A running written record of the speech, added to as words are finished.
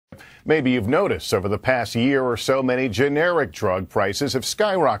Maybe you've noticed over the past year or so, many generic drug prices have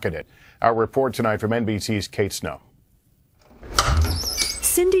skyrocketed. Our report tonight from NBC's Kate Snow.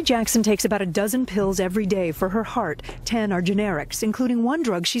 Cindy Jackson takes about a dozen pills every day for her heart. 10 are generics, including one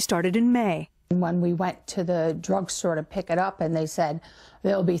drug she started in May. When we went to the drugstore to pick it up and they said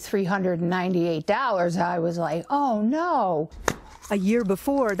there'll be $398, I was like, oh no. A year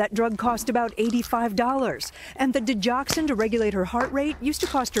before, that drug cost about $85. And the digoxin to regulate her heart rate used to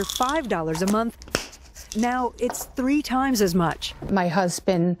cost her $5 a month. Now it's 3 times as much. My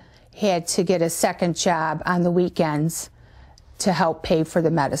husband had to get a second job on the weekends to help pay for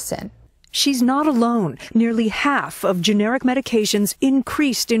the medicine. She's not alone. Nearly half of generic medications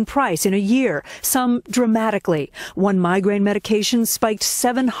increased in price in a year, some dramatically. One migraine medication spiked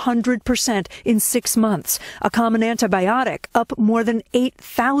 700% in 6 months. A common antibiotic up more than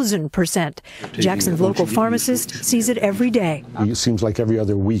 8,000%. Jackson's local pharmacist sees it every day. It seems like every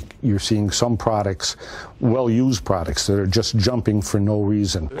other week you're seeing some products, well-used products, that are just jumping for no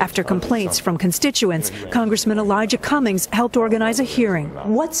reason. After complaints from constituents, Congressman Elijah Cummings helped organize a hearing.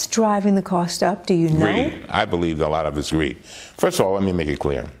 What's driving the cost up? Do you know? Greed. I believe a lot of it's greed. First of all, let me make it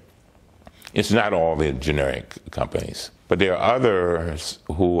clear. It's not all the generic companies, but there are others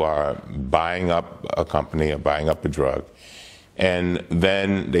who are buying up a company or buying up a drug, and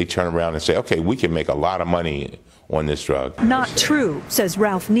then they turn around and say, okay, we can make a lot of money on this drug. Not true, says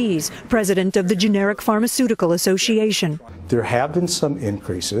Ralph Nees, president of the Generic Pharmaceutical Association. There have been some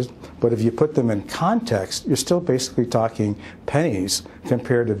increases, but if you put them in context, you're still basically talking pennies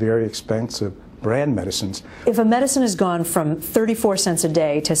compared to very expensive brand medicines. If a medicine has gone from 34 cents a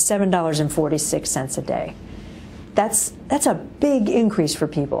day to $7.46 a day, that's a big increase for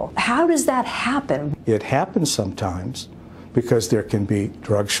people. How does that happen? It happens sometimes because there can be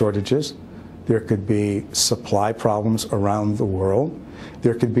drug shortages. There could be supply problems around the world.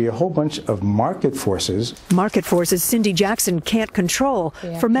 There could be a whole bunch of market forces. Market forces Cindy Jackson can't control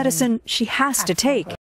for medicine she has to take.